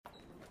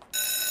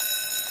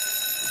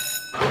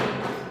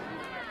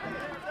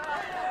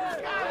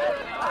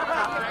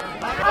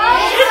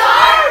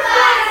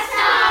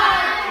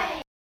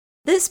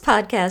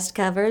podcast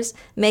covers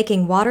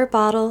making water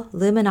bottle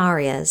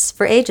luminarias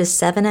for ages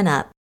 7 and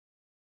up.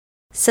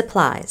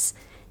 Supplies: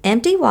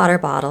 empty water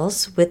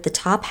bottles with the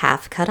top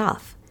half cut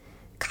off,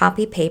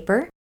 copy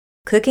paper,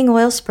 cooking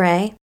oil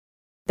spray,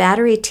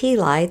 battery tea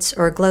lights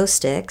or glow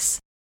sticks,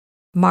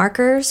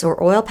 markers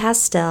or oil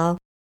pastel,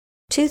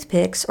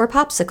 toothpicks or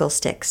popsicle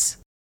sticks.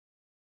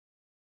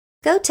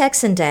 Go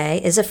Texan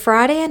Day is a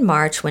Friday in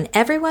March when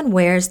everyone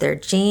wears their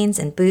jeans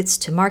and boots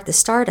to mark the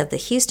start of the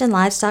Houston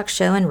Livestock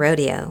Show and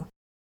Rodeo.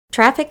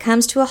 Traffic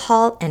comes to a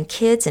halt and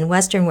kids in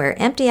Western wear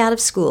empty out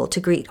of school to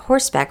greet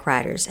horseback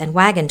riders and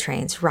wagon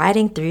trains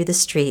riding through the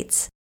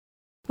streets.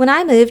 When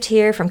I moved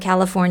here from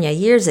California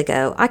years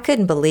ago, I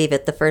couldn't believe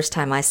it the first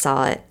time I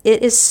saw it.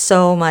 It is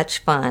so much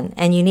fun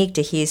and unique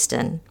to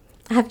Houston.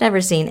 I've never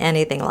seen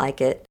anything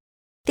like it.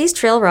 These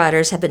trail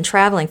riders have been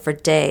traveling for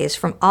days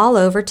from all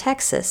over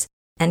Texas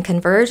and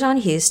converge on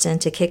Houston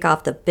to kick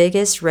off the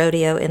biggest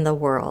rodeo in the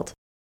world.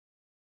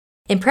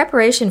 In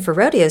preparation for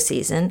rodeo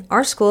season,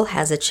 our school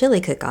has a chili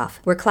cook-off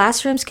where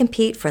classrooms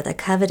compete for the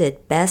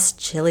coveted Best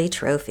Chili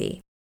Trophy.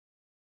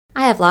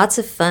 I have lots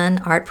of fun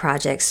art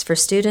projects for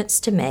students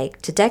to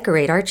make to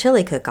decorate our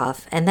chili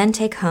cook-off and then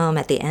take home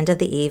at the end of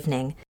the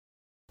evening.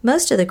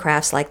 Most of the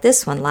crafts like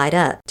this one light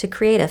up to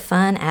create a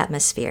fun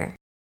atmosphere.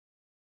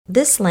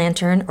 This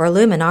lantern or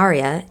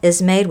luminaria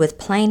is made with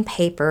plain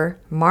paper,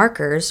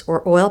 markers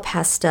or oil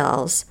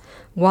pastels,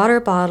 water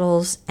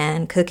bottles,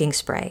 and cooking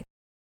spray.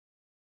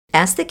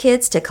 Ask the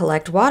kids to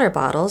collect water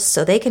bottles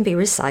so they can be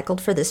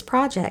recycled for this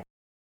project.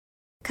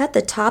 Cut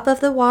the top of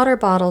the water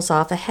bottles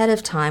off ahead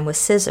of time with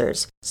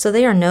scissors so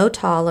they are no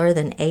taller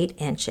than 8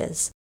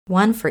 inches,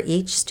 one for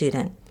each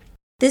student.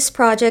 This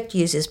project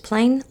uses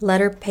plain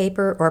letter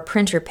paper or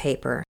printer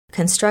paper.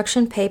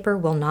 Construction paper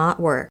will not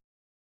work.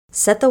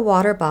 Set the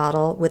water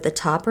bottle with the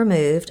top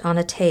removed on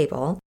a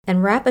table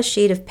and wrap a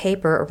sheet of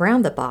paper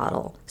around the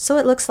bottle so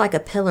it looks like a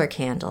pillar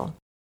candle.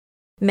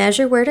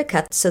 Measure where to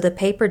cut so the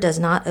paper does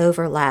not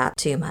overlap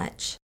too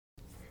much.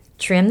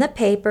 Trim the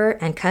paper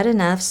and cut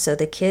enough so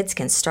the kids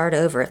can start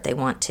over if they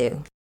want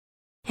to.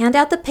 Hand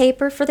out the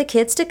paper for the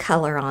kids to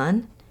color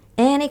on.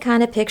 Any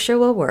kind of picture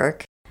will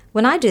work.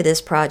 When I do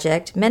this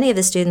project, many of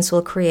the students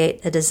will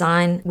create a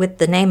design with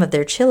the name of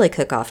their chili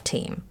cook-off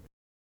team.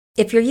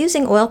 If you're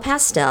using oil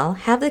pastel,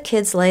 have the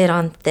kids lay it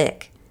on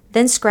thick,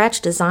 then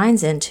scratch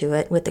designs into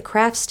it with a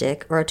craft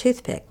stick or a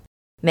toothpick.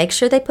 Make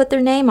sure they put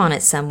their name on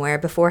it somewhere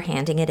before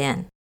handing it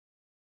in.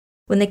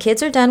 When the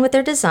kids are done with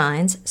their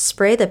designs,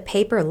 spray the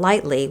paper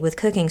lightly with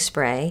cooking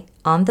spray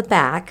on the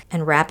back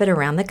and wrap it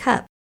around the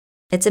cup.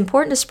 It's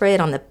important to spray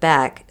it on the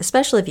back,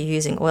 especially if you're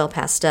using oil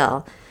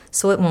pastel,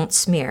 so it won't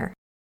smear.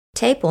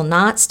 Tape will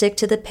not stick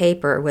to the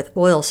paper with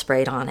oil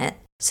sprayed on it,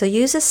 so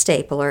use a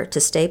stapler to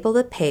staple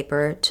the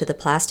paper to the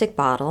plastic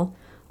bottle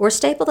or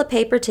staple the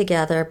paper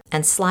together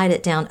and slide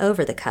it down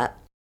over the cup.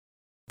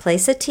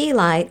 Place a tea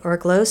light or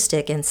glow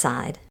stick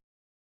inside.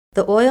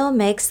 The oil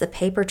makes the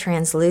paper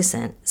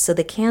translucent, so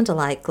the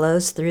candlelight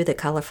glows through the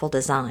colorful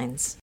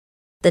designs.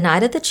 The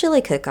night of the chili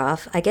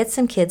cook-off, I get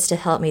some kids to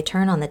help me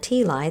turn on the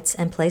tea lights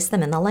and place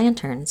them in the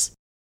lanterns.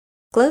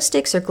 Glow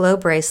sticks or glow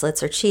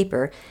bracelets are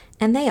cheaper,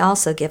 and they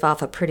also give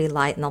off a pretty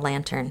light in the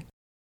lantern.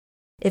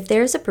 If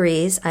there's a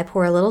breeze, I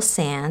pour a little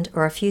sand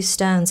or a few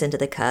stones into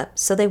the cup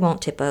so they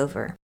won't tip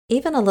over.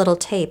 Even a little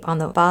tape on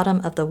the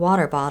bottom of the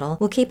water bottle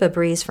will keep a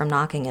breeze from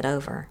knocking it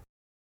over.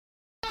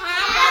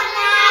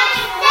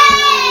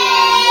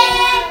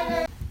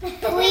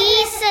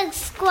 Please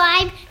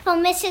subscribe for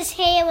Mrs.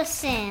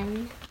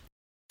 Harrison.